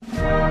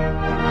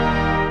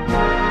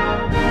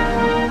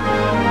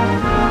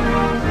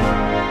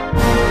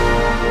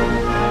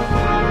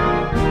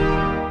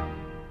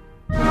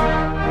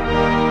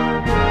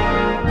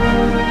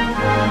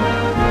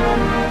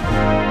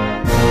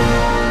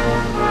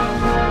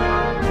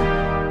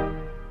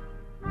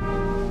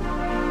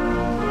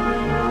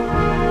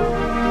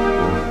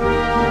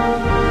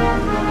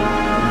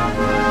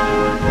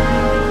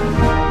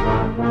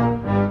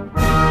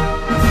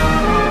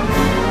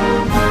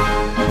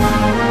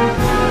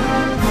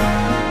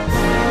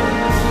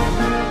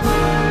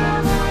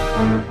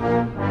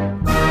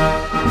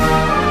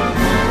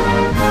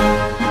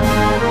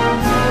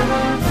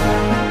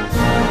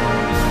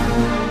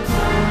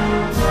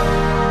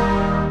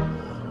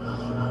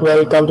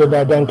welcome to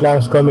the Dan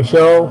Clams Gomez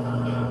Show.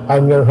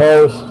 I'm your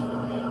host,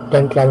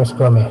 Dan Clams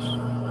Gomez.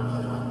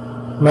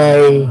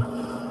 My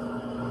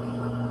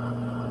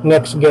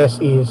next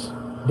guest is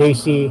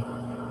Daisy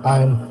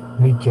Ann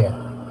Mitchell,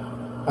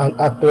 an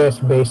actress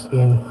based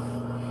in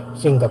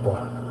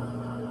Singapore.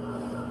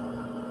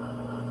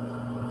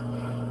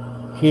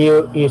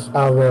 Here is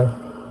our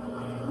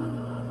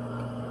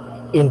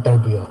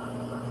interview.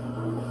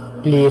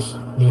 Please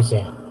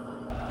listen.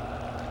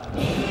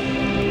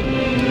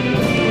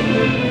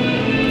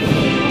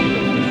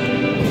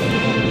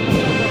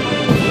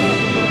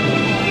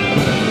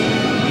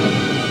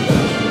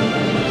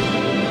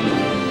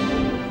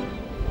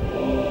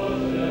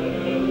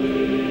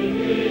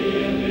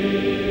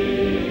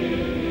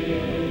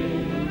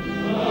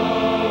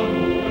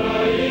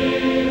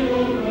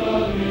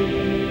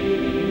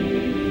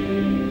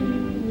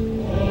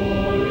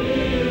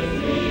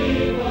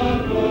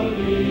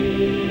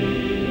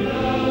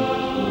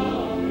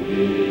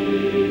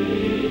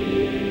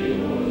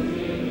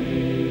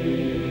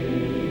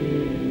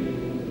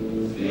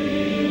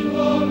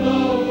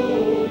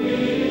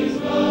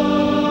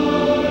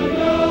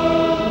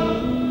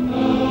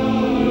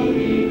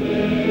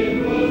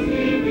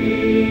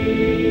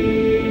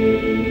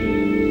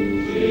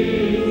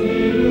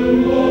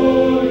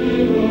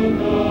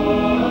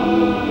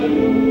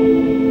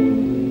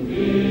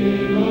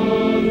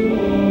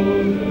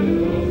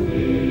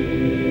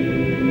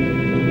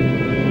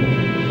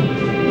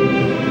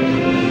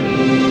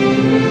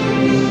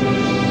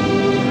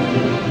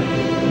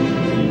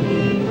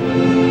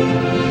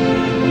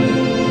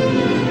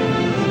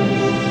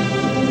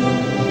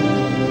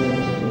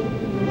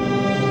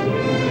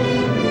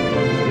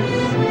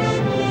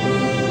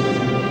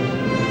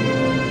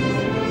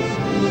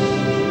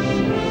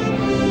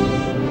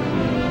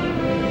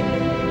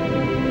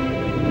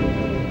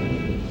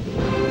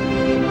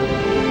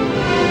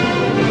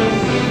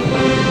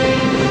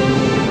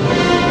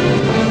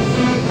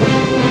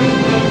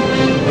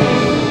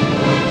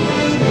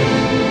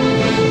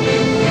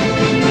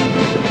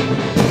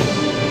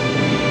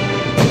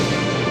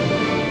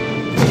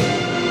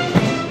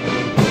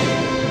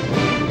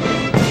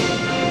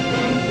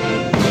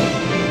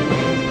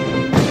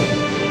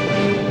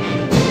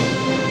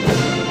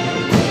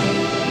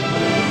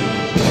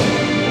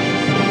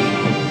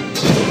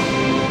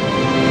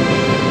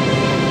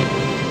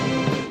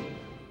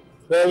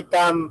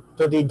 Welcome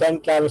to the Dan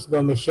Clams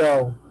Gomez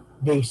Show,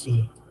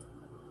 Daisy.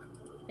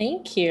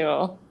 Thank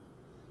you.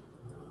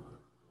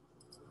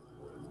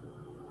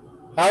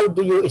 How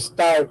do you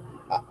start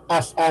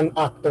as an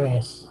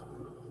actress?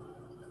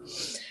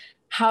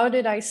 How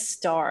did I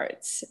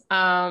start?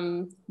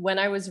 When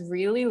I was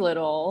really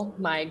little,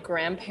 my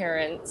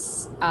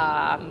grandparents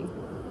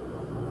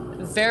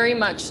very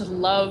much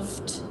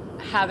loved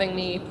having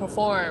me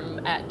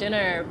perform at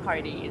dinner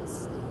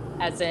parties,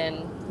 as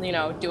in,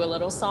 do a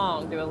little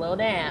song, do a little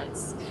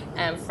dance.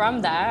 And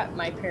from that,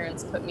 my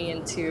parents put me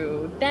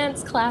into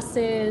dance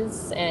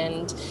classes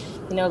and,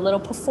 little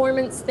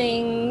performance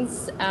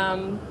things.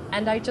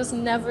 And I just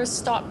never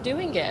stopped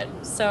doing it.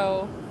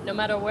 So no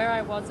matter where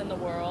I was in the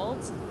world,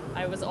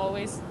 I was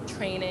always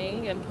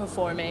training and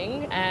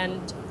performing,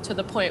 and to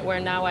the point where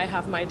now I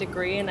have my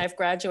degree and I've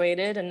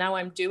graduated, and now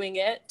I'm doing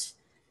it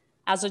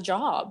as a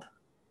job.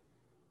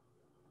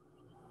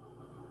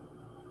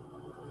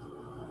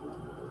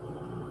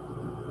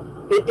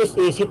 It is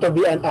easy to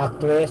be an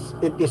actress.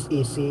 It is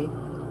easy.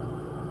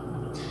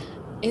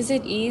 Is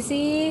it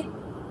easy?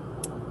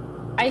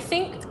 I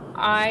think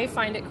I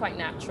find it quite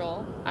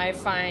natural. I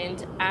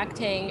find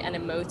acting and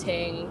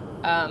emoting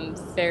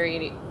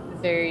very,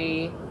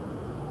 very,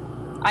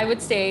 I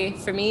would say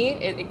for me,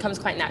 it comes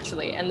quite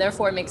naturally, and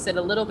therefore it makes it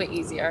a little bit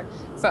easier.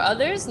 For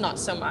others, not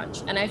so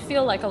much. And I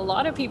feel like a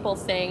lot of people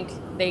think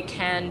they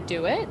can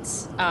do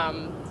it.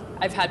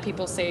 I've had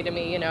people say to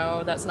me,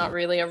 that's not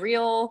really a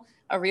real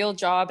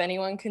job.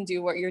 Anyone can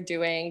do what you're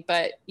doing,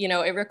 but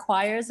it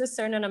requires a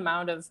certain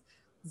amount of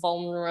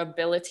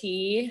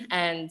vulnerability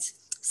and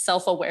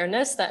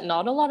self-awareness that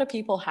not a lot of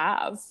people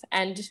have.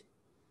 And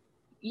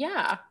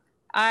yeah,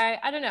 I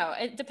don't know.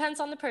 It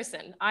depends on the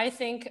person. I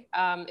think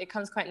it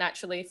comes quite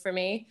naturally for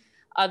me.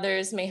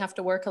 Others may have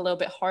to work a little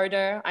bit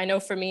harder. I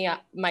know for me,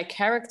 my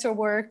character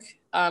work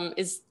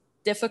is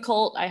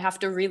difficult. I have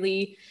to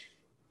really,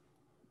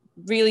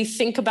 really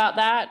think about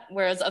that,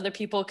 whereas other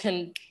people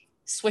can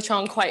switch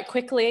on quite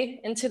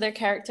quickly into their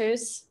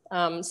characters.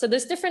 So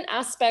there's different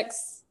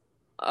aspects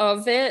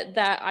of it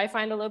that I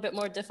find a little bit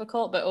more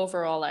difficult, but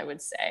overall, I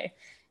would say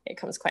it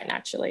comes quite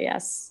naturally,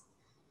 yes.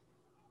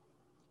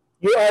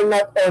 You are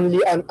not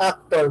only an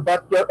actor,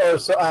 but you're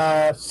also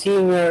a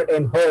singer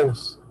and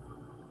host.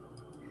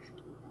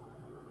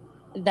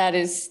 That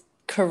is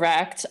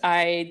correct.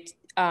 I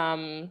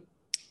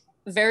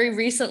very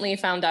recently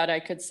found out I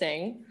could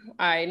sing.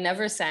 I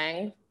never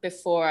sang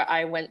before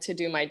I went to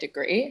do my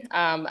degree.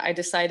 I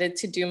decided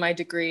to do my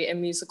degree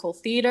in musical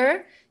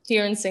theater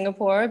here in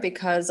Singapore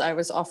because I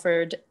was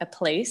offered a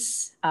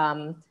place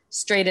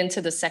straight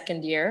into the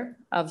second year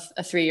of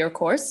a 3-year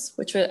course,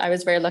 which I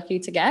was very lucky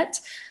to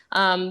get.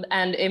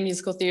 And in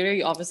musical theater,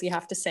 you obviously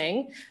have to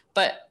sing.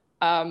 But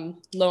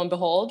lo and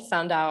behold,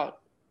 found out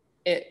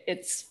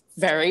it's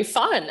very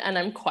fun and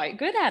I'm quite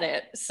good at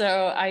it.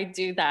 So I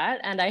do that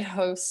and I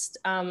host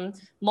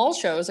mall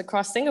shows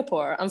across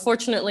Singapore.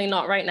 Unfortunately,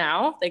 not right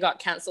now. They got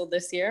canceled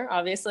this year,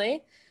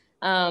 obviously.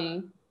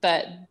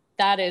 But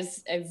that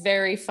is a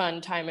very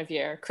fun time of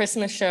year.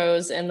 Christmas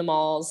shows in the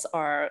malls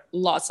are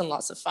lots and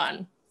lots of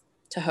fun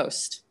to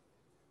host.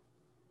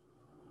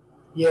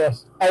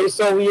 Yes, I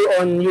saw you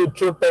on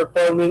YouTube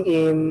performing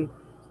in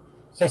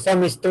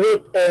Sesame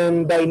Street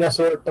and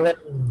Dinosaur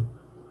Train.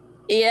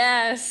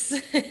 Yes,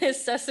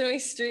 Sesame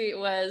Street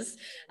was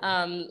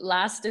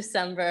last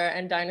December,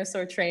 and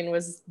Dinosaur Train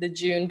was the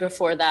June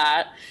before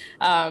that.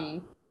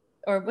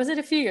 Or was it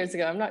a few years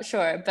ago? I'm not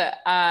sure. But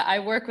I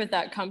work with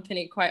that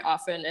company quite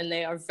often, and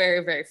they are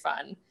very, very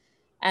fun.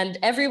 And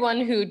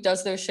everyone who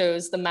does those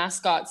shows, the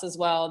mascots as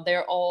well,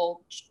 they're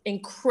all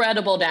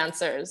incredible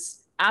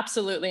dancers,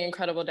 absolutely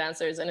incredible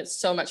dancers. And it's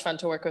so much fun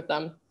to work with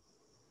them.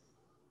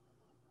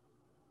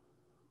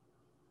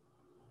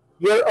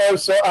 You're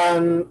also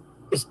an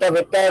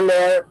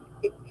storyteller,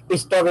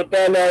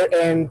 storyteller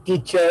and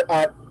teacher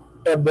at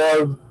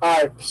Evolve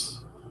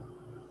Arts.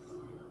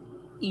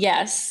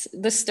 Yes,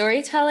 the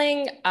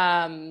storytelling,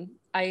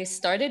 I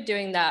started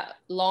doing that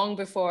long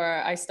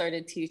before I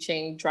started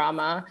teaching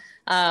drama.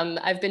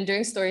 I've been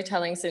doing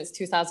storytelling since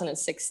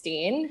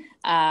 2016.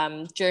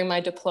 During my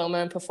diploma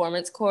and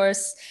performance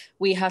course,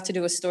 we have to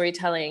do a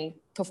storytelling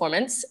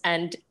performance,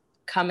 and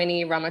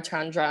Kamini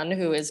Ramachandran,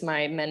 who is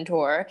my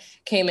mentor,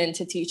 came in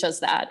to teach us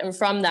that. And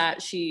from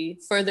that, she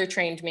further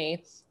trained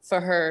me for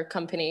her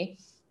company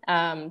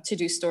to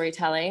do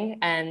storytelling.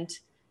 And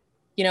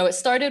it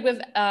started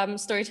with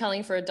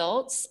storytelling for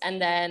adults,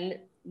 and then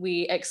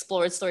we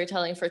explored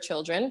storytelling for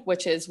children,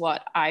 which is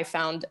what I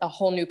found a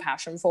whole new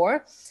passion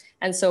for.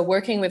 And so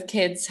working with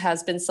kids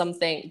has been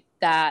something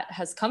that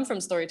has come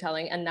from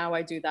storytelling, and now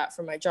I do that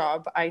for my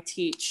job. I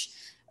teach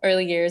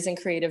early years in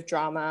creative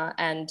drama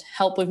and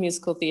help with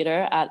musical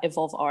theater at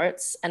Evolve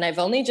Arts. And I've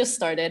only just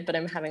started, but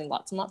I'm having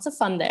lots and lots of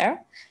fun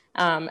there.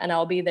 And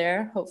I'll be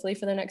there hopefully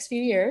for the next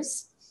few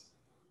years.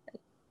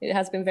 It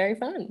has been very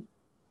fun.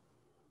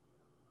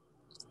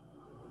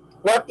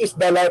 What is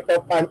the life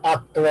of an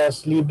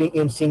actress living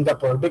in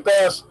Singapore?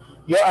 Because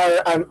you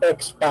are an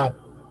expat.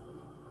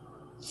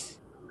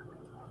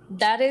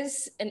 That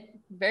is a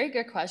very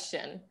good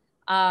question.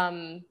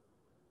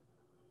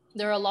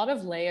 There are a lot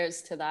of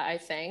layers to that, I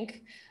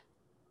think.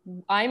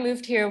 I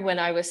moved here when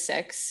I was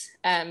 6,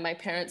 and my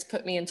parents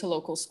put me into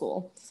local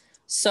school.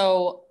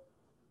 So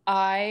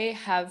I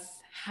have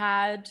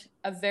had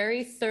a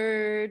very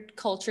third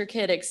culture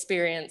kid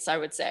experience, I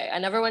would say. I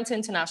never went to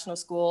international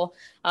school.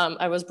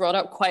 I was brought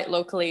up quite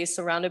locally,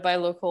 surrounded by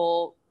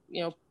local,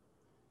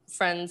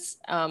 friends,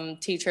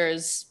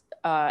 teachers,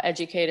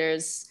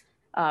 educators,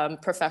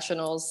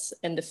 professionals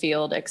in the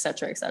field, et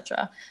cetera, et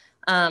cetera.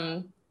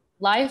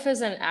 Life as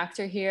an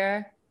actor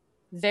here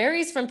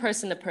varies from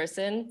person to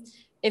person.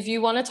 If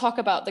you want to talk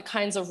about the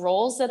kinds of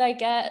roles that I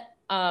get,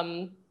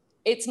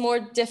 it's more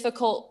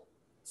difficult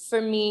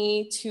for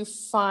me to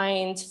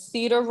find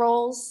theater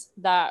roles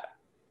that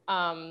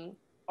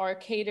are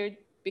catered,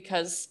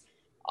 because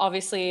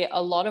obviously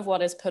a lot of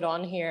what is put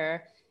on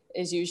here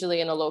is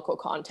usually in a local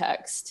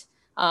context.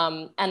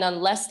 And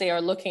unless they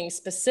are looking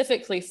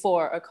specifically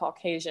for a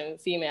Caucasian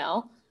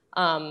female,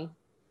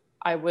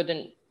 I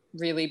wouldn't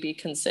really be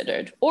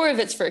considered, or if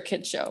it's for a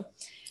kid's show.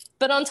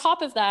 But on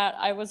top of that,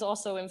 I was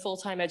also in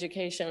full-time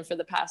education for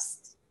the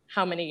past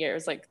how many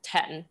years, like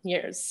 10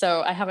 years.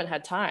 So I haven't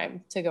had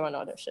time to go and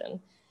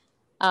audition.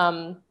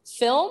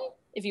 Film,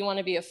 if you want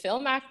to be a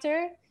film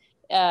actor,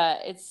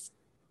 it's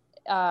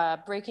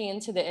breaking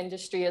into the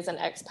industry as an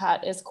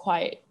expat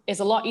is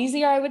a lot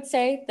easier, I would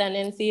say, than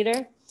in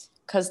theater,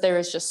 because there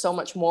is just so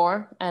much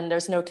more and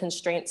there's no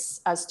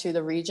constraints as to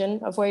the region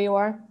of where you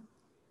are.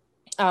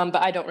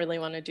 But I don't really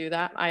want to do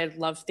that. I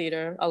love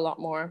theater a lot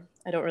more.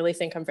 I don't really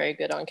think I'm very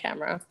good on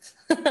camera.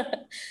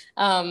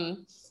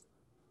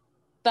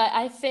 But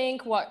I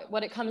think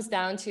what it comes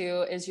down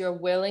to is your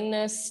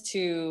willingness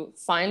to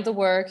find the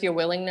work, your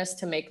willingness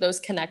to make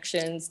those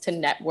connections, to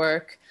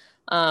network,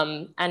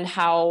 and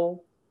how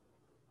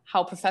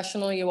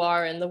professional you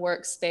are in the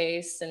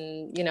workspace,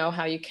 and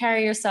how you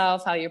carry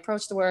yourself, how you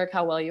approach the work,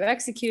 how well you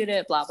execute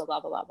it, blah, blah, blah,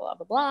 blah, blah,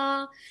 blah,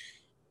 blah,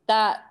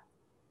 that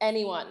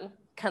anyone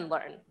can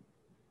learn.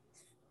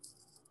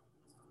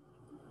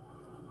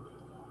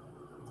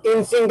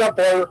 In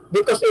Singapore,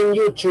 because in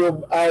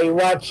YouTube, I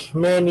watch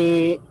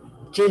many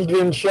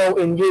children's show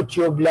in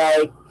YouTube,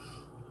 like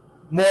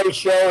mall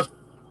shows,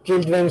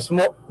 children's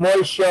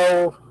mall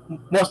show.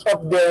 Most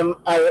of them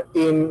are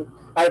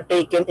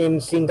taken in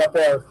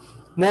Singapore.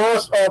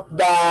 Most of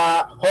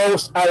the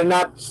hosts are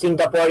not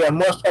Singaporean.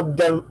 Most of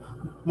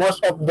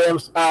them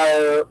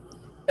are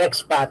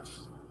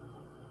expats.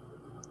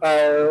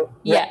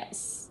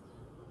 Yes.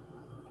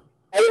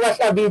 I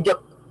watched a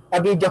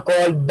video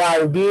called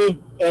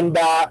Barbie, and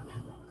the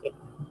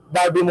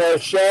Barbie Mall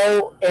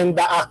show, and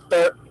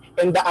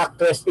the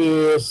actress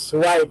is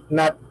white,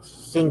 not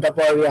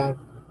Singaporean.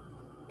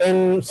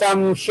 In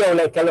some show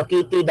like Hello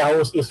Kitty, the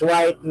host is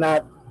white,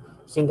 not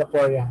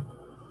Singaporean.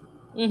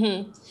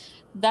 Mm-hmm.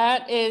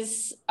 That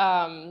is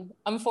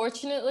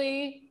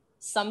unfortunately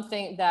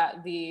something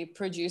that the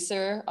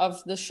producer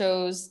of the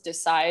shows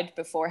decide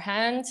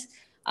beforehand.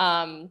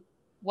 Um,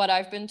 what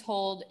I've been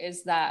told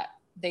is that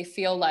they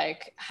feel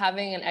like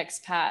having an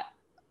expat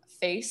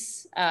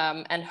face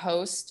and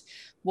host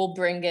will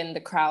bring in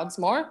the crowds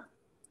more.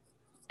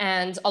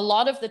 And a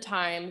lot of the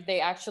time, they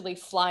actually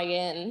fly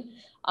in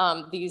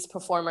these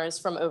performers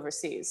from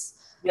overseas.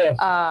 Yes.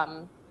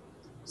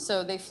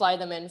 So they fly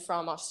them in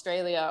from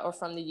Australia or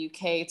from the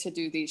UK to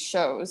do these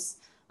shows.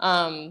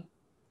 Um,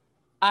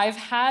 I've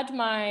had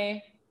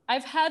my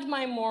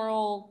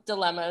moral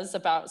dilemmas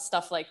about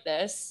stuff like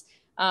this,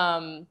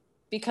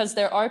 because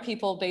there are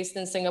people based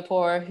in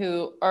Singapore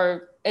who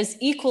are as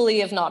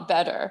equally, if not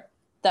better,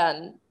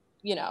 than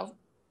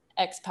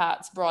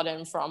expats brought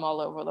in from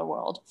all over the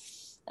world.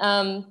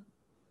 And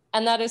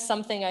that is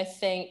something I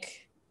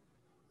think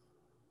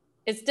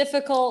it's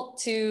difficult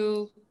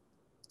to,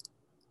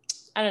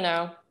 I don't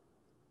know,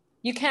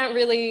 you can't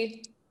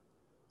really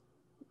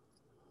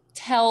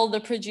tell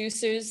the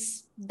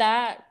producers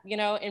that,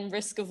 in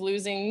risk of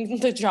losing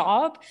the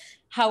job.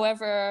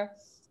 However,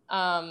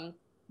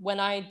 when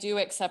I do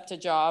accept a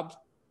job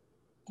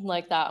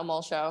like that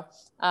Amol show,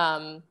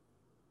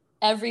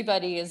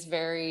 everybody is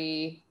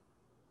very,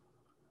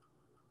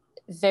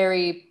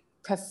 very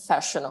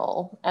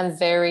professional and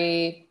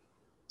very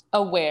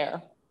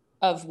aware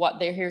of what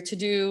they're here to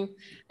do.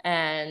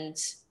 And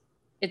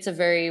it's a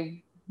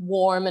very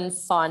warm and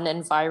fun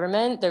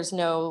environment. There's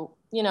no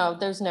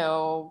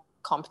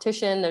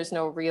competition. There's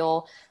no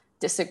real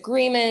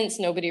disagreements.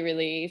 Nobody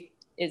really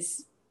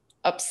is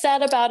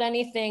upset about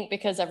anything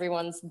because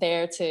everyone's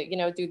there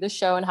to, do the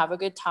show and have a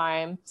good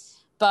time.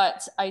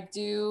 But I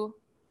do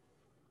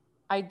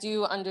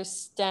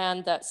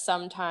understand that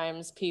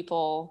sometimes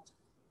people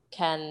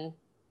can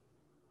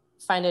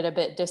find it a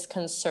bit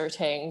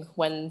disconcerting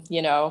when,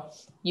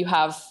 you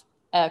have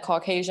a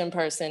Caucasian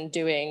person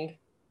doing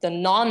the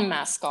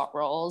non-mascot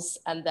roles,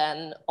 and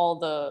then all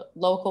the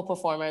local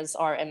performers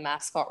are in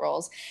mascot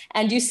roles.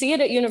 And you see it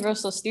at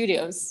Universal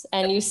Studios,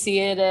 and you see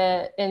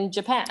it in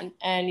Japan,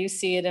 and you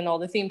see it in all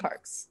the theme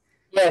parks.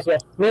 Yes, yes.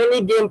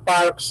 Many theme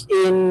parks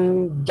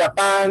in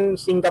Japan,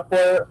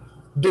 Singapore,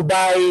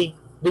 Dubai.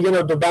 Do you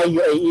know Dubai,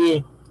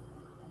 UAE?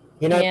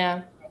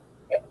 Yeah.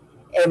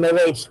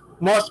 Emirates.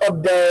 Most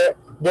of the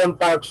theme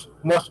parks,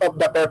 most of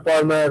the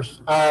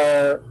performers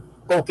are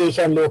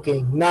Caucasian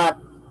looking, not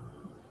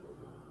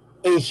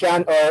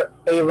Asian or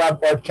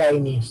Arab or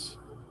Chinese.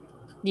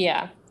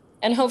 Yeah.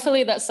 And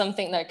hopefully that's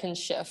something that can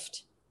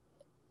shift.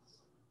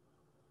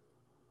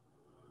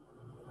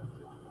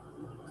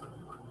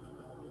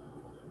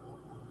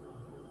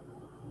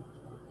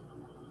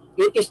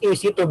 It is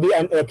easy to be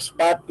an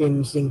expat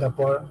in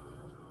Singapore.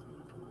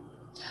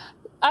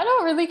 I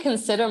don't really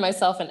consider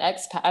myself an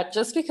expat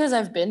just because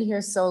I've been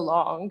here so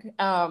long.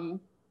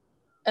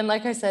 And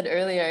like I said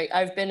earlier,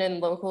 I've been in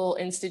local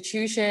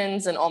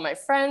institutions and all my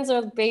friends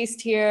are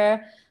based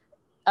here.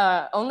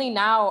 Only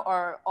now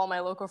are all my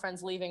local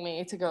friends leaving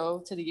me to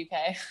go to the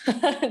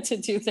UK to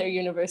do their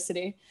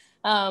university.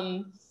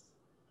 I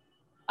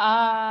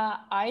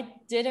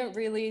didn't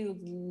really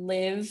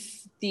live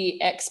the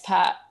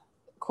expat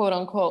quote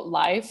unquote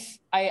life.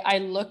 I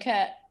look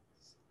at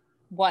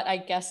what I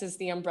guess is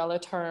the umbrella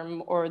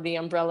term or the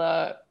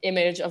umbrella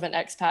image of an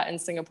expat in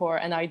Singapore,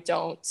 and I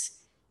don't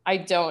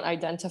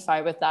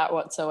identify with that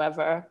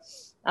whatsoever.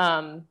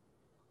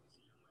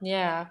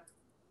 Yeah.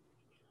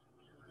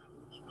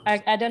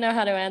 I don't know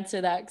how to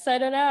answer that because I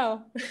don't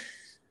know.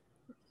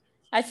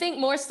 I think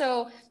more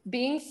so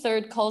being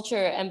third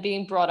culture and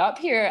being brought up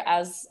here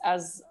as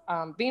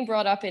being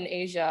brought up in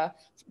Asia,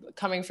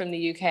 coming from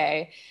the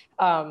UK,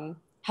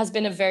 has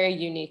been a very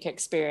unique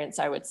experience,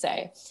 I would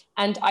say.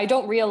 And I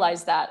don't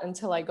realize that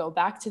until I go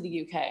back to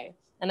the UK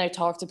and I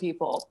talk to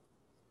people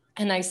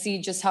and I see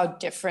just how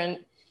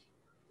different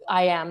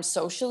I am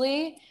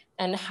socially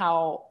and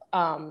how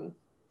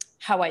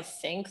I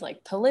think,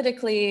 like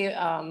politically,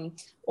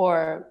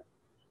 or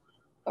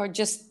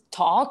just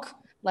talk.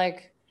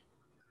 Like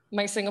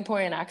my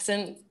Singaporean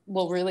accent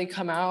will really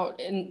come out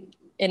in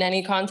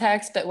any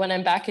context, but when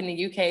I'm back in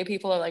the UK,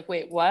 people are like,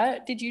 "Wait,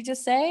 what did you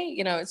just say?"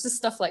 It's just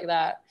stuff like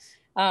that.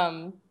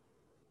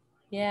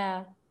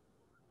 Yeah.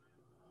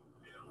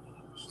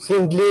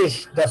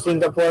 Singlish, the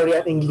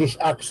Singaporean English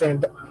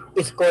accent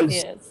is called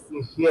Yes.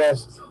 Singlish.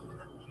 Yes.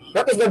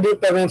 What is the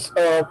difference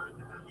of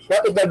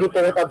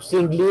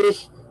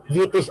Singlish,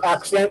 British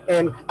accent,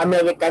 and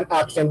American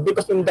accent?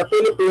 Because in the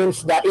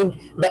Philippines,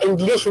 the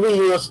English we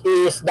use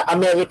is the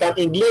American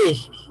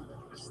English.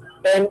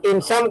 And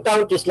in some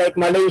countries like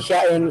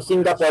Malaysia and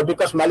Singapore,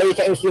 because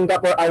Malaysia and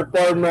Singapore are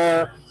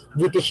former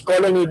British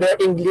colony, their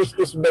English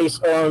is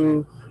based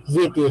on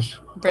British.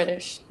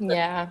 British.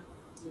 Yeah.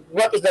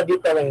 What is the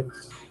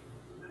difference?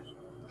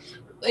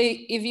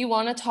 If you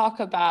want to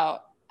talk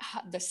about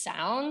the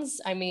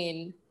sounds, I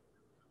mean,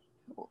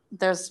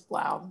 there's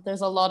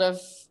a lot of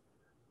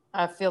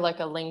I feel like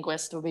a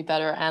linguist would be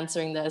better at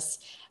answering this.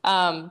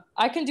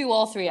 I can do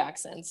all three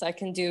accents. I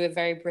can do a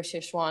very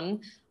British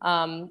one,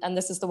 and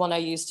this is the one I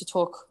use to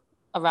talk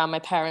around my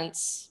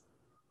parents.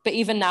 But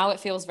even now, it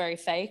feels very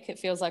fake. It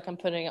feels like I'm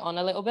putting it on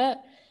a little bit.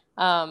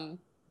 And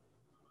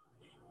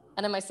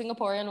then my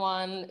Singaporean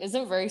one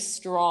isn't very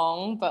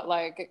strong, but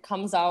like it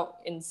comes out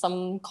in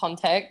some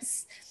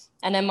contexts.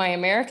 And then my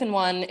American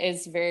one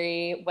is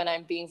very when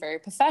I'm being very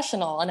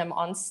professional and I'm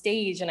on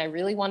stage and I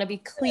really want to be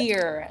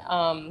clear.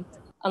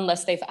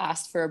 Unless they've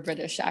asked for a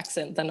British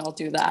accent, then I'll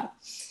do that.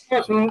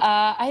 Because,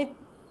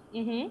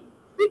 Mm-hmm.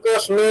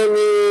 because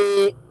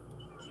many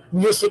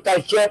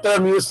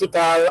theater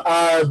musical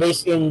are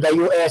based in the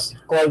US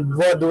called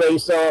Broadway.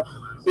 So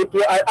if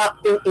you are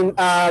acting in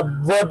a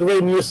Broadway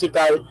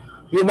musical,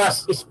 you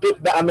must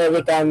speak the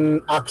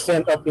American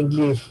accent of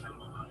English.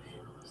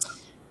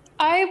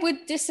 I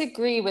would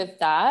disagree with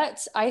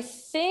that. I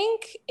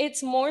think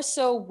it's more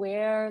so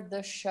where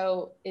the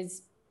show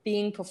is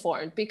being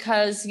performed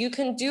because you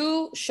can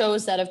do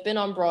shows that have been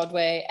on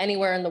Broadway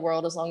anywhere in the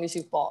world as long as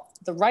you've bought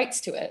the rights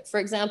to it.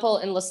 For example,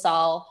 in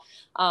LaSalle,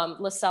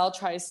 LaSalle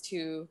tries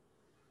to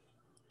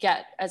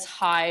get as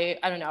high,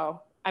 I don't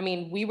know. I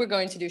mean, we were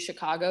going to do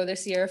Chicago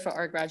this year for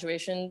our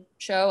graduation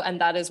show, and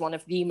that is one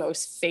of the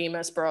most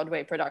famous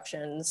Broadway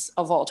productions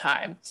of all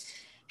time.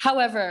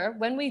 However,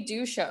 when we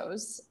do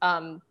shows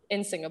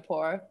in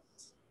Singapore,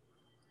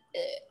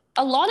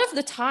 a lot of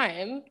the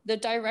time, the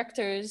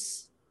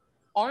directors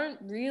aren't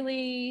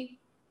really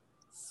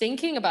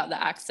thinking about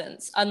the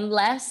accents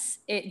unless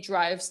it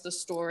drives the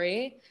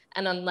story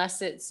and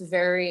unless it's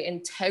very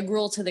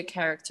integral to the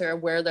character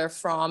where they're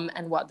from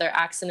and what their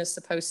accent is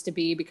supposed to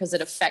be because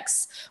it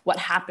affects what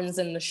happens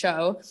in the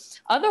show.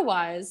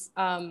 Otherwise,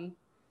 I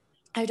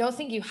don't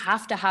think you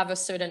have to have a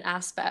certain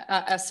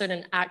a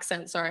certain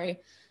accent. Sorry.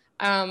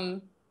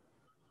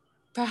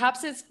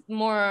 Perhaps it's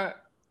more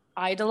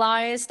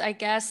idolized, I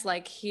guess.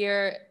 Like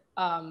here,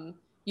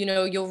 you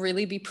know, you'll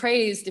really be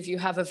praised if you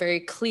have a very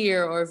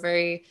clear or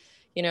very,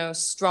 you know,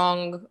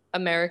 strong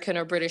American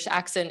or British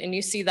accent. And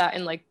you see that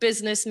in like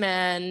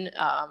businessmen,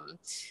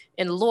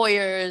 in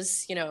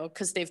lawyers, you know,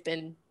 because they've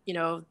been, you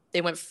know,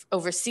 they went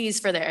overseas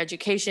for their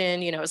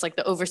education. You know, it's like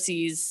the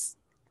overseas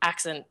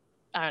accent.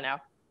 I don't know,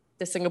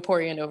 the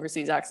Singaporean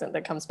overseas accent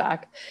that comes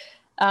back.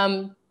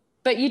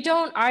 But you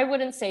don't, I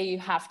wouldn't say you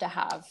have to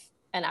have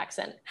an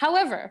accent.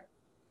 However,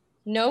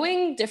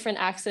 knowing different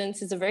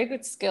accents is a very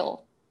good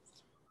skill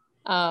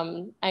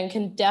and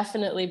can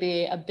definitely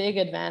be a big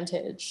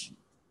advantage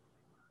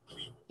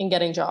in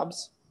getting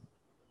jobs.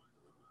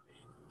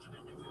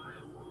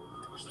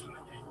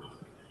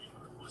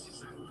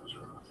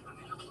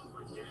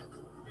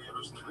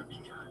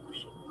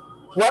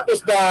 What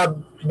is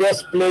the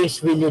best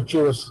place will you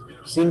choose?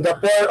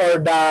 Singapore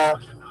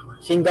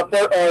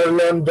or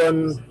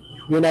London,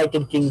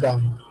 United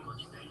Kingdom?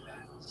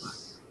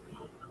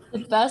 The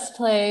best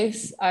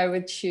place I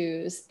would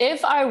choose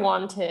if I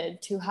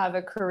wanted to have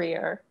a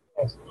career,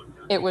 Yes.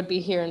 it would be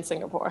here in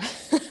Singapore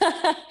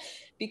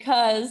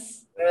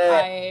because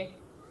Uh,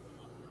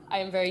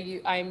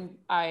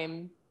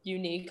 I'm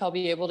unique. I'll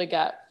be able to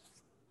get,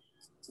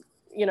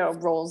 you know,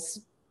 roles.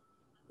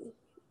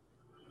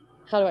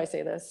 How do I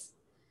say this?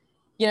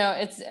 You know,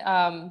 it's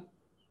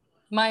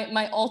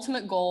my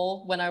ultimate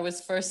goal when I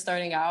was first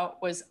starting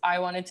out was I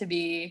wanted to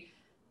be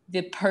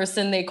the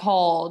person they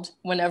called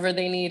whenever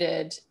they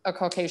needed a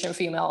Caucasian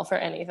female for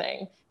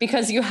anything,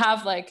 because you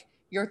have like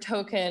your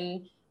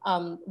token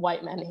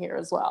white men here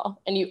as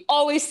well, and you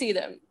always see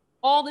them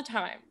all the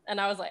time. And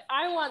I was like,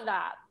 I want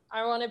that.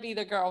 I want to be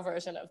the girl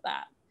version of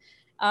that.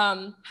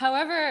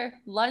 However,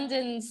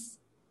 London's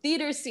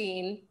theater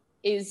scene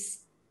is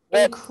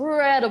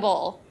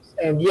incredible.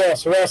 and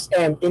yes, West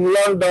End. In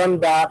London,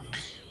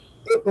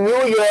 if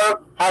New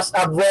York has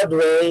a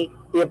Broadway,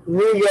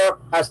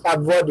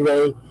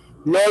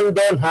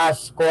 London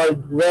has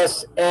called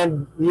West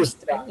End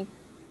Musical.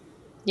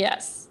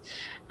 Yes.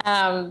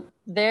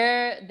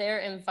 Their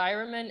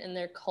environment and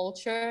their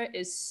culture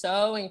is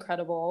so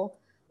incredible.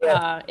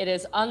 Yes. It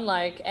is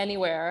unlike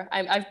anywhere.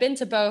 I've been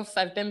to both.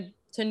 I've been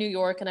to New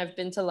York and I've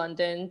been to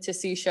London to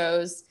see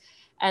shows,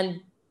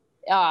 and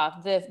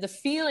the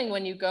feeling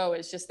when you go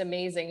is just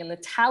amazing, and the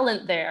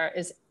talent there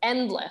is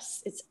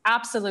endless. It's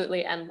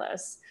absolutely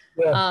endless.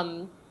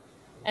 Yes.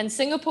 And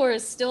Singapore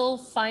is still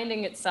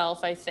finding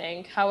itself, I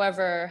think,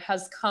 however,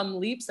 has come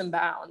leaps and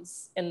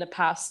bounds in the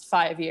past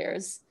 5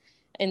 years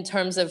in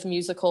terms of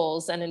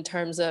musicals and in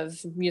terms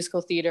of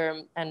musical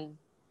theater and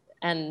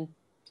I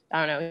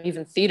don't know,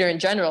 even theater in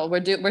general.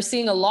 We're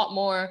seeing a lot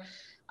more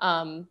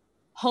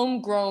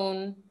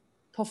homegrown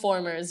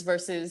performers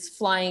versus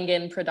flying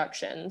in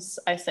productions,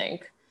 I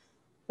think,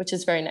 which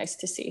is very nice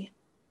to see.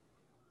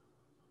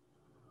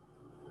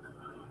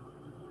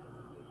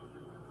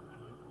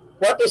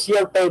 What is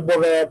your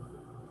favorite?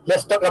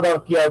 Let's talk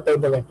about your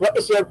favorite. What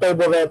is your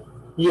favorite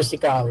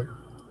musical?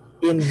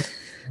 In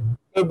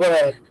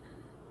favorite.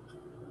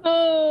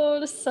 Oh,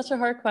 this is such a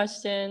hard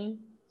question.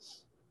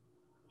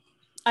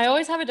 I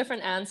always have a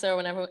different answer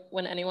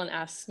when anyone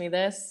asks me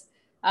this.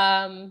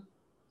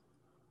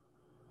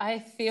 I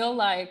feel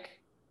like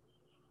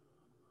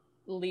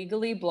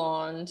Legally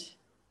Blonde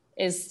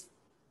is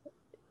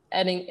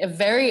a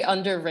very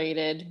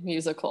underrated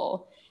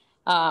musical.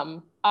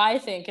 I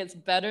think it's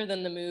better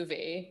than the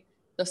movie.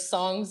 The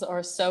songs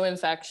are so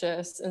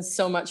infectious and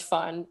so much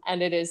fun,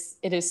 and it is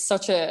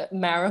such a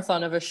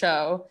marathon of a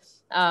show.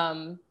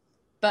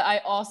 But I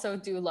also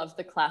do love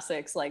the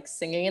classics like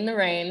Singing in the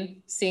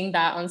Rain. Seeing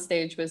that on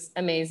stage was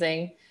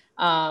amazing.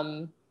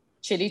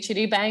 Chitty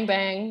Chitty Bang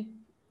Bang.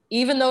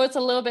 Even though it's a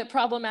little bit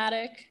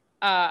problematic,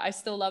 I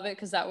still love it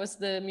because that was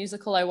the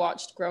musical I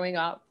watched growing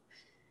up.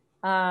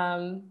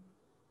 Um,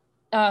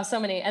 so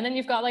many. And then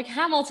you've got like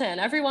Hamilton.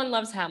 Everyone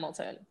loves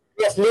Hamilton.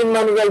 Yes,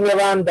 Lin-Manuel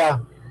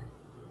Miranda.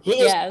 He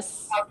is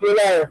Yes.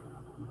 popular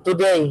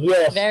today,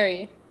 yes.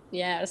 Very.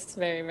 Yes.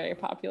 Very, very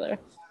popular.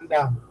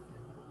 Yeah.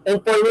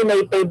 And for me,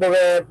 my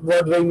favorite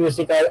Broadway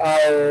musical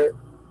are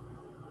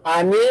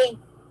Annie,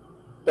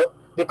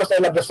 because I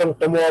love the song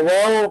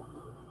Tomorrow,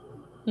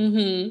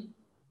 Mm-hmm.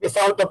 The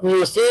Sound of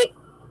Music,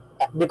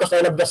 because I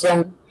love the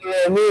song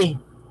Mm. Me,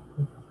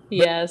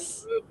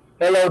 Yes.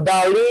 Hello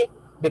Dolly,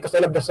 because I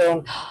love the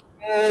song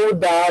Oh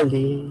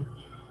Dolly,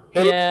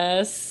 Hello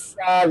Yes.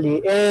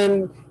 Dolly,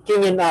 and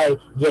King and I,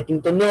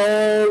 Getting to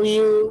Know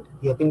You,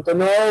 Getting to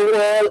Know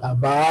All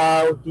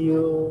About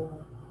You.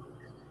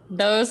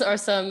 Those are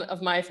some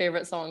of my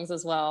favorite songs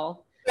as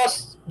well.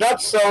 Because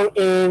that song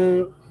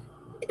in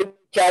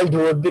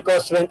childhood,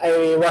 because when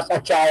I was a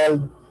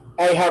child,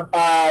 I have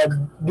a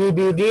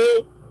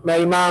DVD,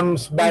 my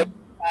mom's bike,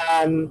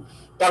 Mm. and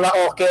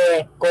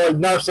karaoke called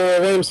Nursery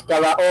Rhymes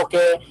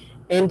Karaoke,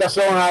 and the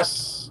song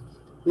has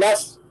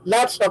lots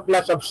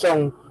of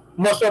song.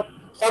 Most of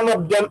some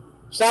of them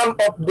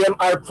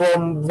are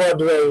from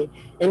Broadway,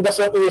 and the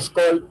song is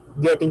called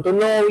Getting to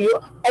Know You.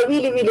 I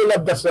really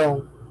love the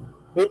song.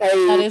 When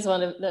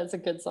That's a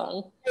good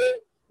song.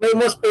 my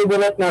most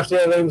favorite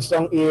nursery rhyme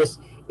song is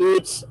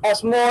 "It's a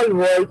Small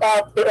World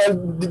After All."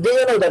 Do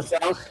you know that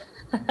song?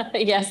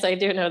 Yes, I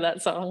do know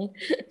that song.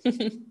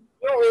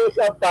 You wish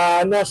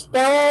upon a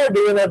star. Do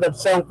you know that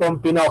song from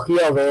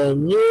Pinocchio?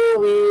 When you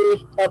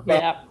wish upon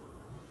Yeah. a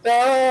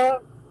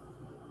star.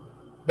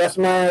 That's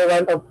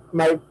one of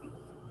my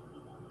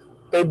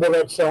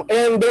favorite song.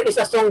 And there is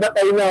a song that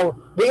I know.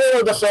 Do you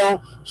know the song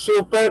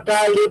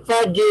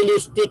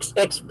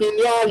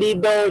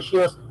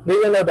Supercalifragilisticexpialidocious? Do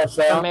you know that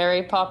From song?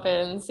 Mary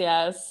Poppins,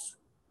 yes.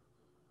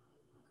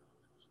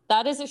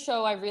 That is a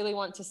show I really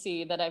want to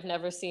see that I've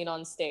never seen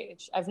on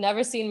stage. I've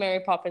never seen Mary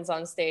Poppins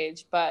on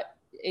stage, but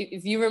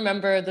if you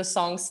remember the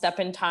song Step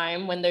in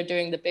Time when they're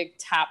doing the big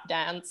tap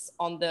dance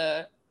on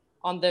the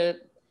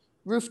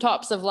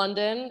rooftops of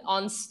London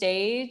on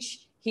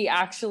stage, he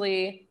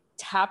actually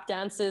tap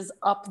dances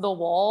up the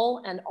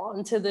wall and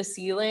onto the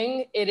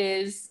ceiling. It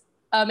is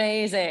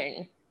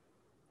amazing.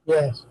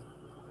 Yes,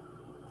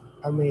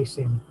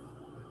 amazing.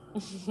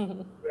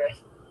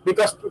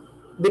 Yes.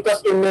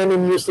 Because in many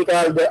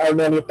musical there are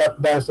many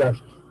tap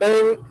dancers.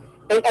 And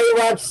and I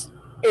watch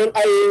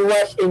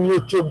in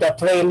YouTube the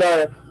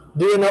trailer.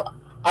 Do you know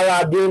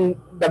Aladdin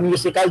the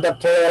musical, the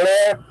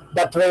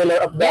trailer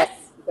of the Yes.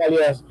 musical,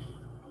 yes.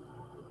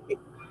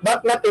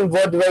 But not in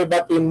Broadway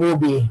but in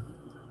movie. I,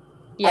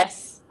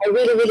 Yes. I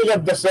really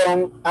love the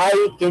song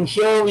I Can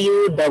Show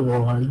You the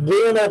World. Do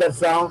you know that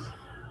song?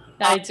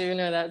 I do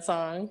know that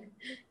song.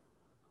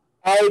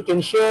 I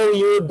can show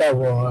you the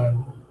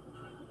world.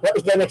 What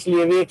is the next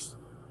lyrics?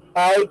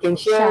 I can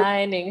show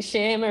Shining,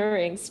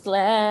 shimmering,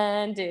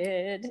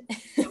 splendid.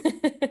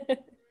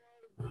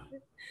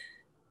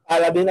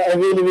 Aladdin. I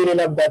really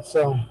love that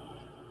song.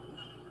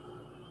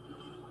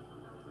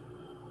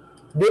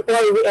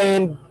 Before we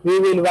end, we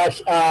will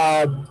watch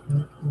a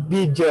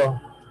video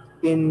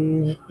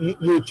in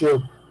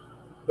YouTube.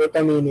 Wait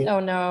a minute. Oh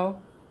no.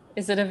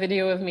 Is it a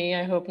video of me?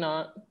 I hope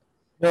not.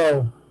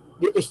 No,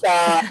 this is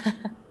a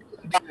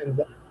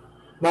band,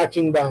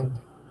 marching band.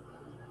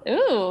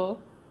 Ooh.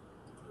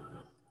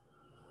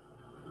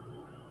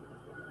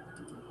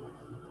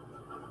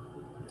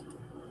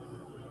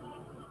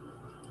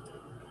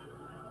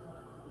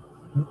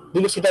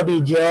 Do you see the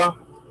video?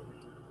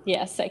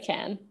 Yes, I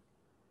can.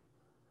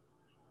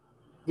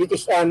 This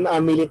is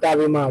a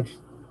military march.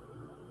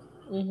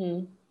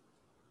 Mm-hmm.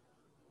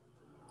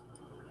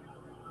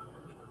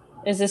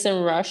 Is this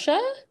in Russia?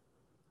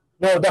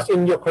 No, that's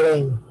in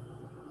Ukraine.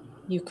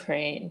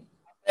 Ukraine.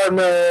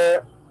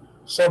 Former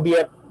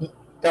Soviet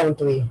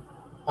country.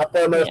 A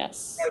former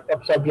Yes. part of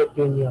Soviet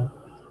Union.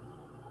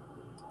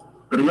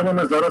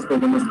 Приємно зараз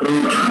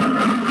продемонструють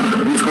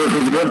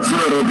військовослужбовці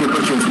роти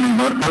почесних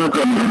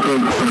вартовками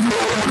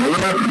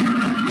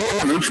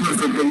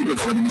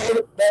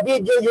The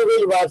video you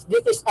will watch,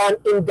 this is an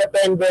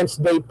Independence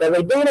Day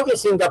parade. Do you know in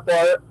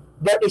Singapore,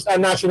 there is a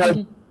national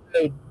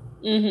parade.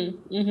 Mm-hmm.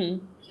 Mm-hmm.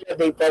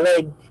 Day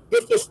parade.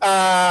 This is a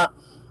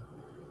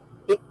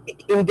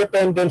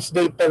Independence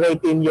Day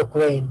parade in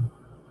Ukraine.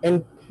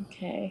 And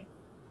Okay.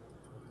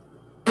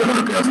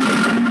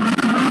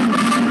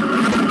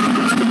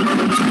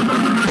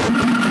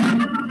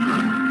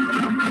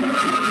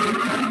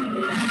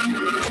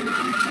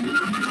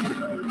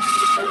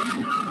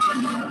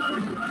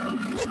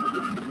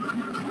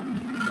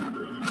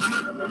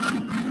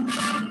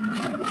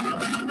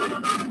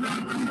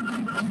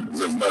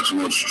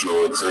 Зазначено,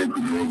 що цей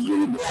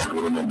підрозділ був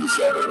створено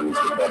 10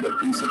 листопада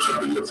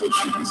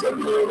 1950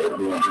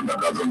 року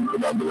наказом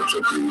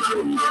командувача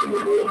Київського військового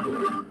року.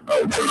 А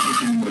у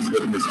першій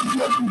призвернець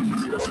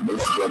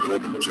був склад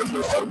роти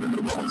почесної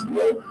армії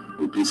Москва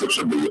у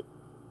 1900.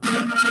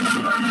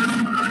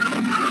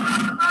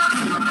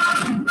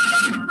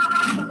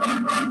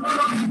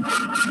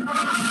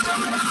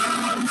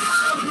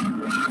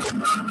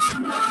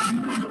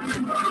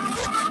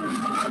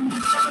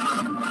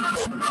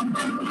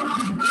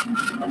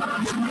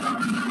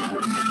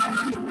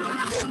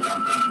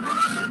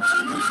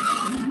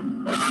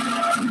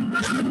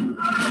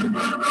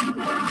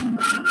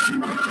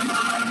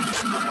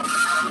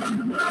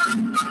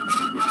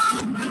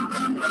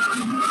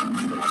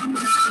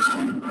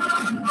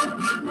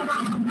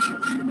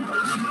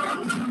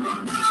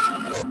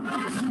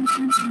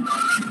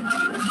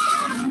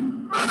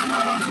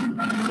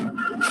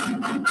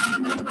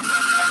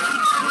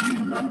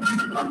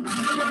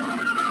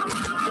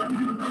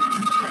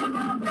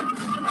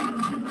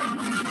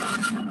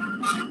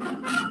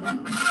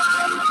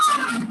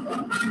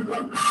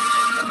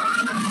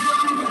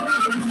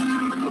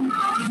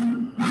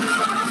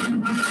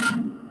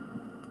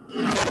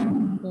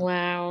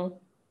 Wow.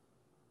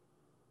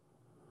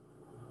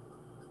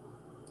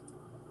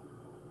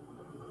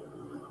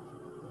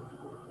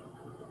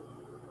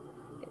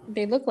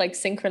 They look like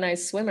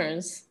synchronized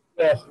swimmers.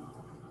 Yes.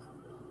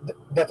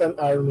 That's an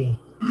army.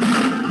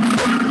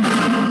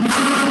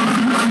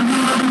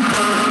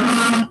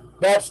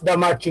 That's the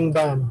marching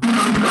band.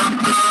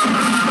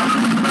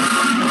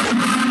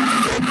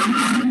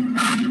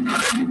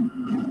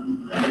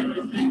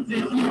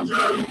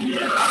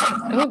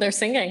 Oh, they're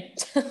singing.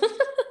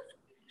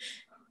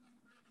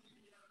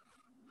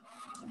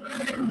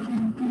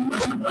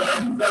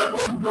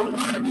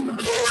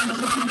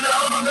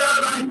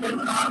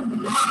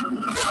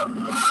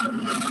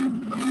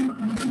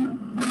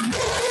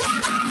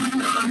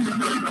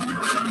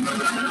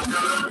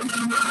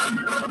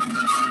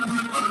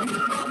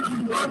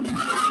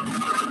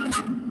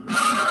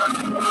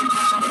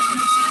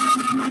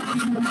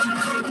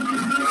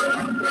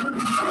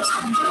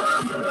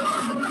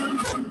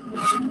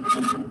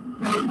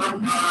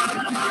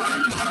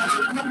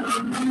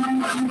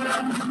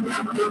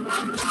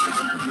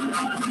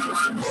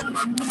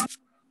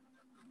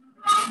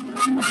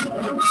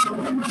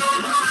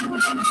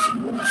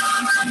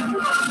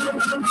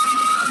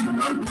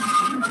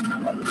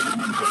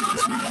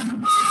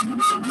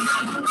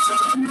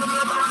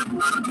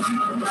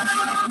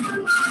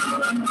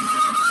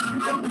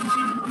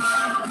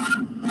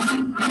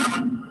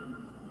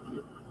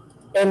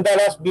 And the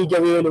last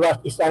video we will watch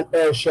is an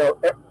air show,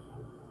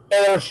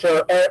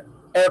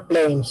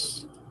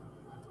 airplanes.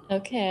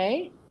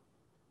 Okay.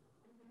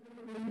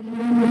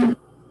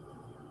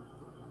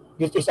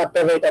 This is a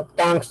parade of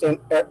tanks and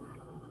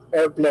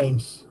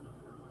airplanes.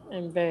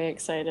 I'm very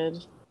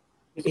excited.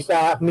 This is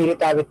a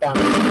military tank.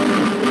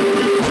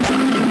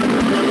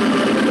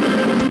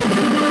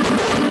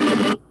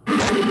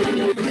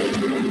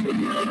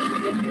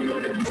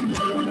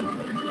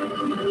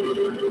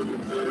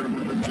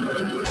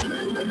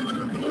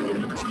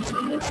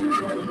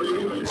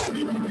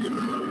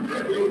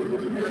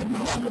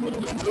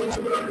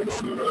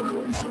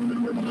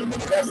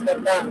 That's the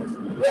tank.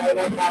 They are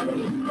not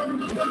happy.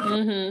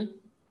 Mm-hmm.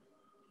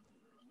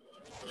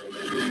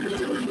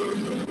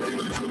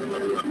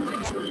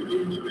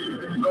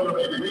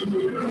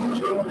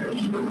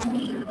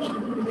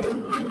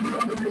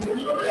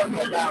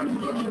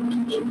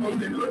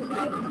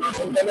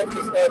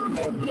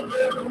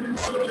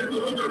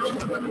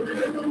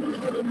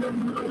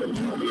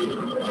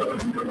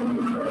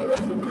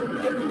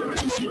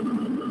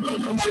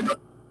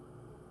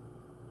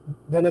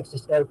 The next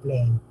is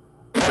airplane.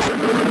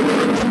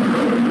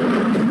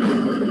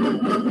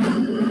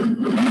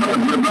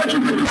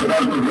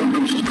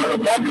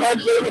 That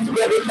airplane is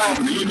very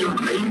fast.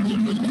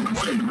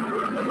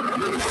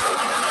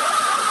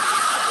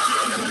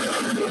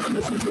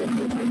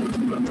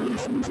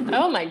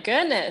 Oh my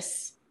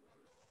goodness.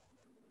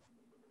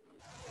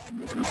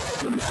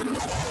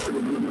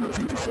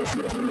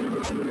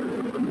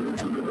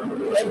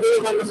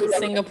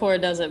 Singapore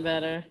does it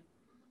better.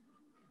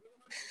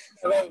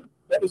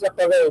 That is a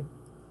parade.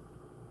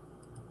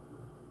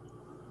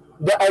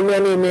 There are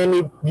many,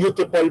 many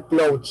beautiful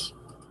clothes.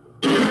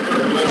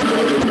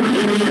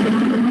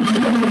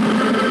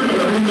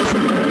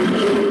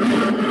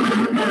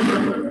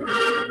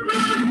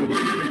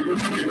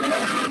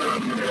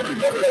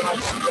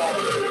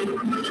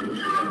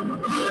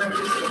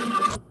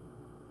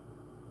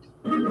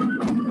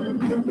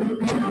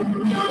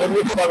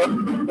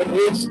 It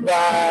reaches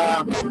the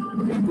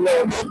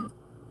clothes.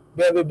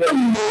 Very, very.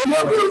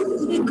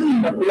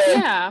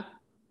 Yeah.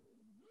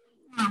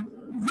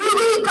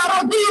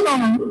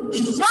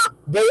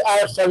 They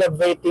are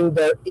celebrating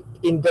their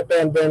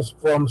independence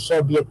from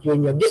Soviet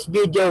Union. This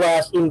video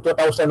was in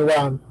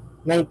 2001,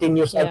 19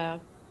 years ago. Yeah.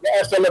 They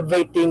are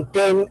celebrating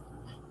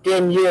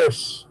 10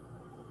 years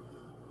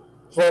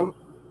from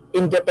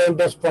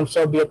independence from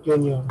Soviet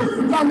Union.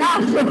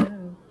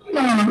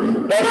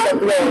 That's the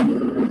flow.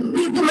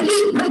 Is the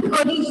Malay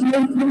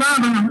traditional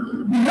Slava,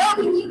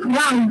 belonging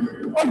clan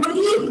of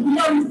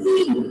Eastern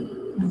Sea,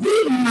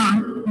 Vilna,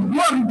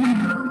 Gorgi,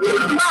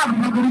 Islam,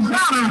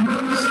 Gurjara,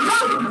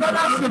 Shah,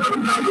 Galasha,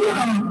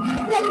 Kultura,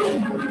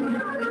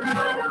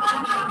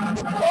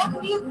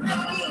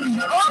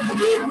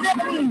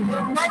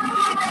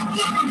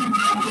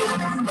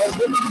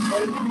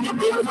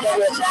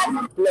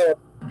 Flow.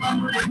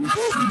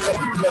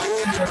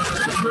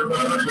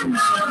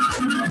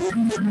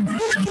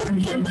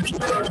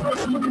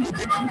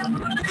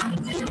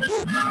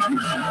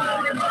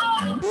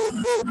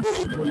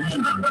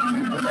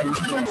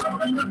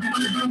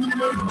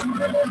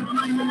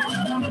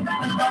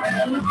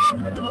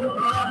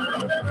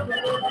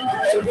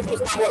 And this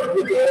is what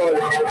beautiful.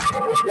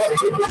 What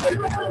beautiful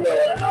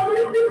flow.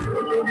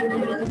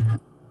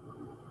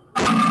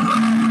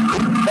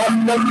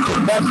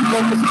 That's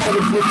what is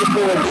very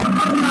beautiful.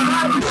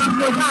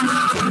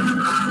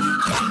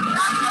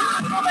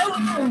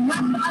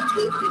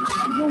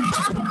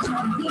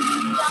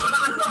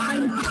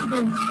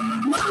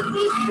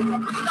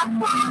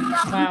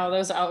 Wow,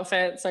 those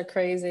outfits are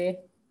crazy.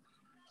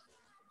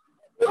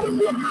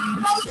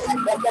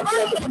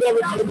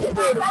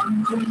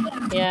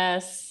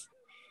 Yes.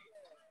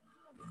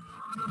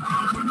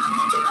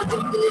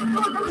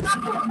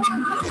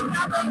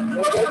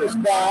 That is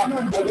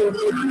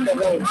the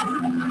range.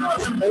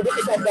 And this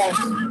is a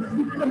dance.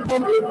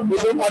 We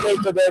don't agree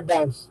to their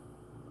dance.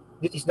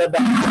 This is the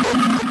dance.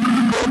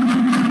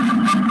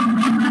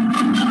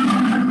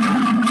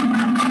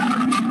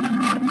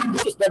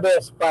 This is the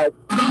best part.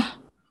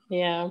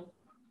 Yeah.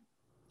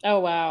 Oh,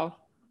 wow.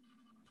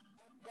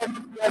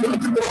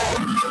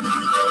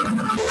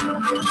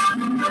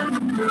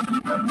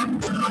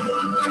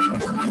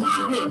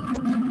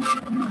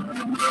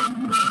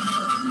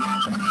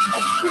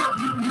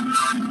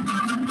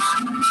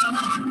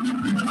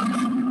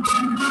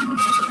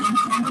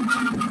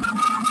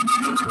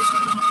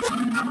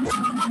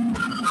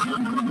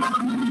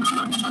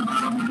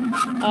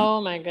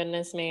 Oh my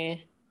goodness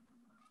me.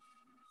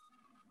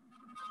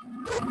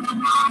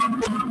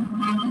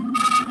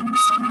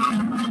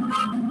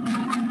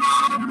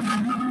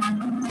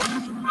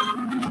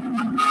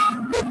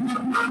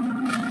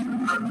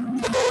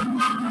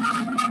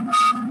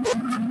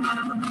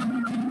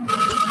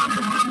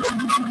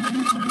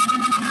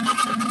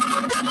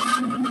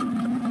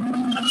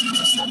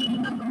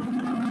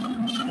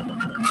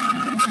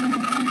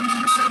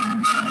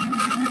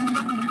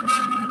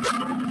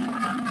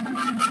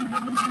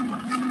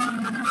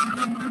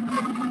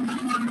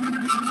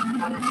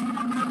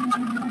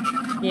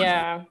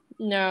 Yeah,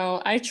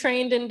 no, I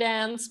trained in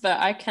dance, but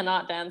I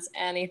cannot dance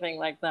anything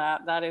like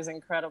that. That is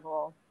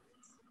incredible.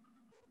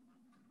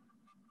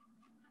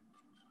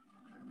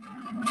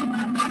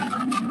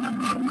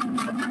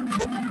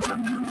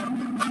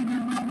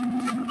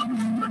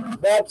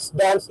 That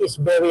dance is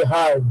very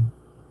hard.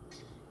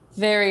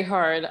 Very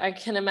hard. I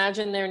can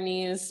imagine their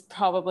knees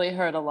probably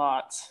hurt a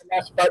lot. The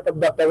last part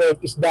of the parade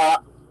is the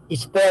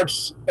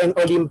sports and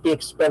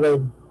Olympics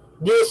parade.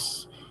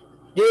 These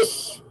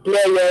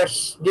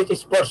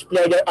sports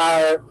players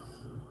are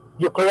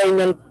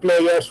Ukrainian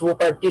players who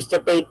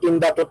participate in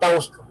the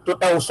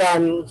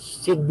 2000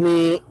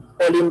 Sydney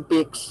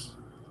Olympics.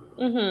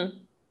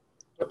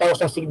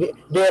 2000 Sydney,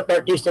 they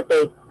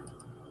participate.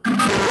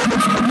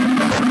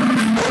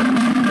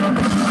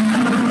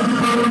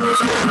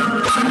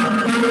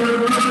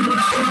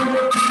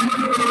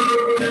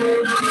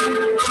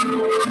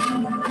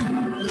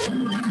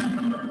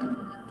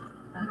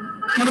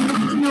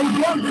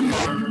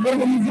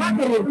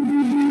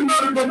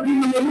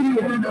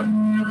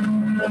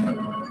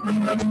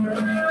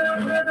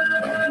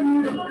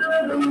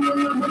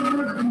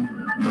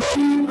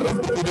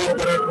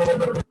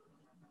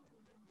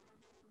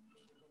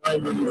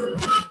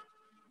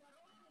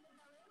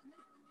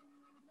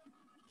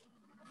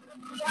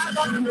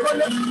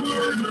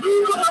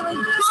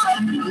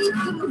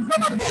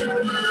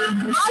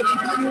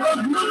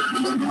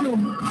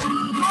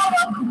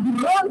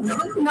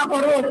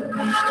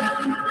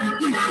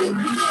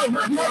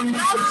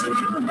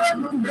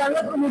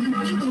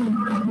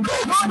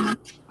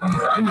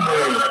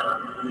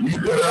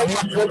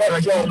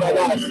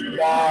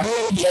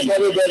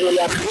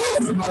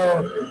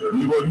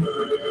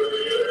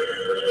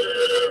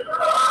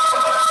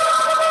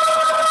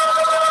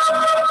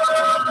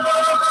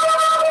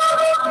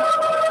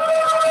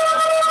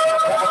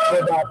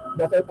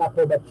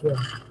 After that show.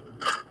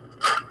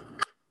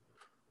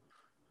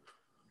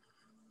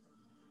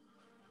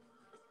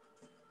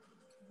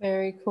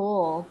 Very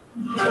cool.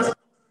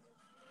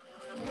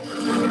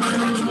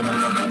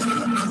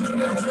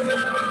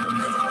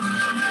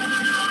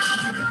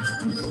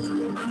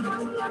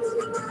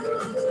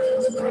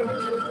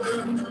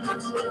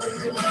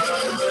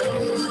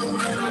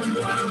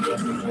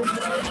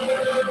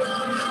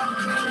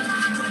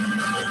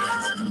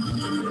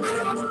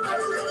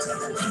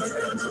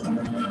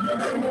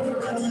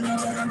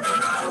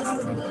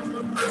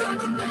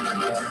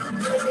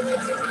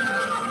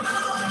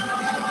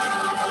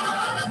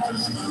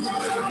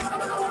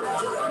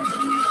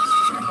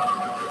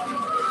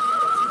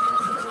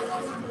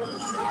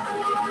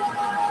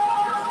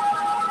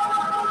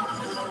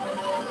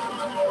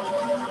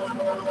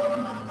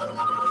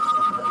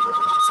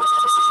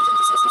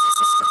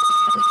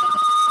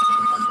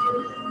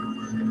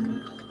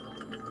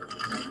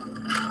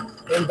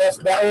 And that's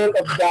the end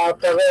of the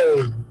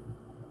parade.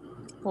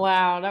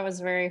 Wow, that was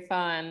very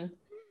fun.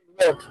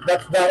 Look,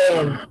 that's the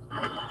end.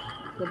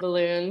 The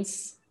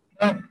balloons.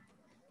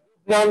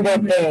 Number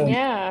 10.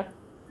 Yeah.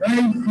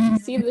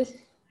 See the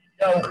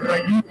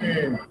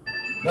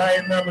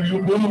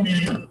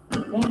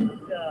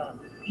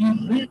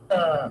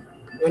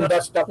And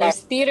that's the there's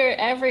theater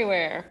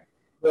everywhere.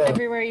 Yeah.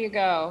 Everywhere you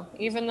go,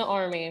 even the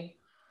army.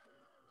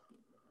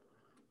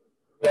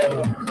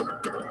 Yeah.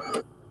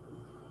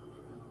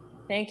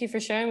 Thank you for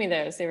showing me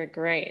those. They were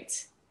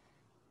great.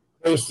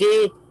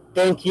 Tracy,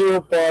 thank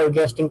you for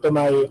guesting to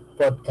my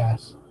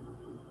podcast.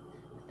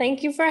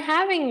 Thank you for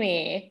having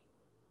me.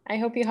 I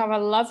hope you have a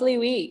lovely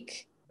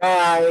week.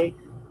 Bye.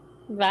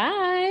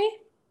 Bye.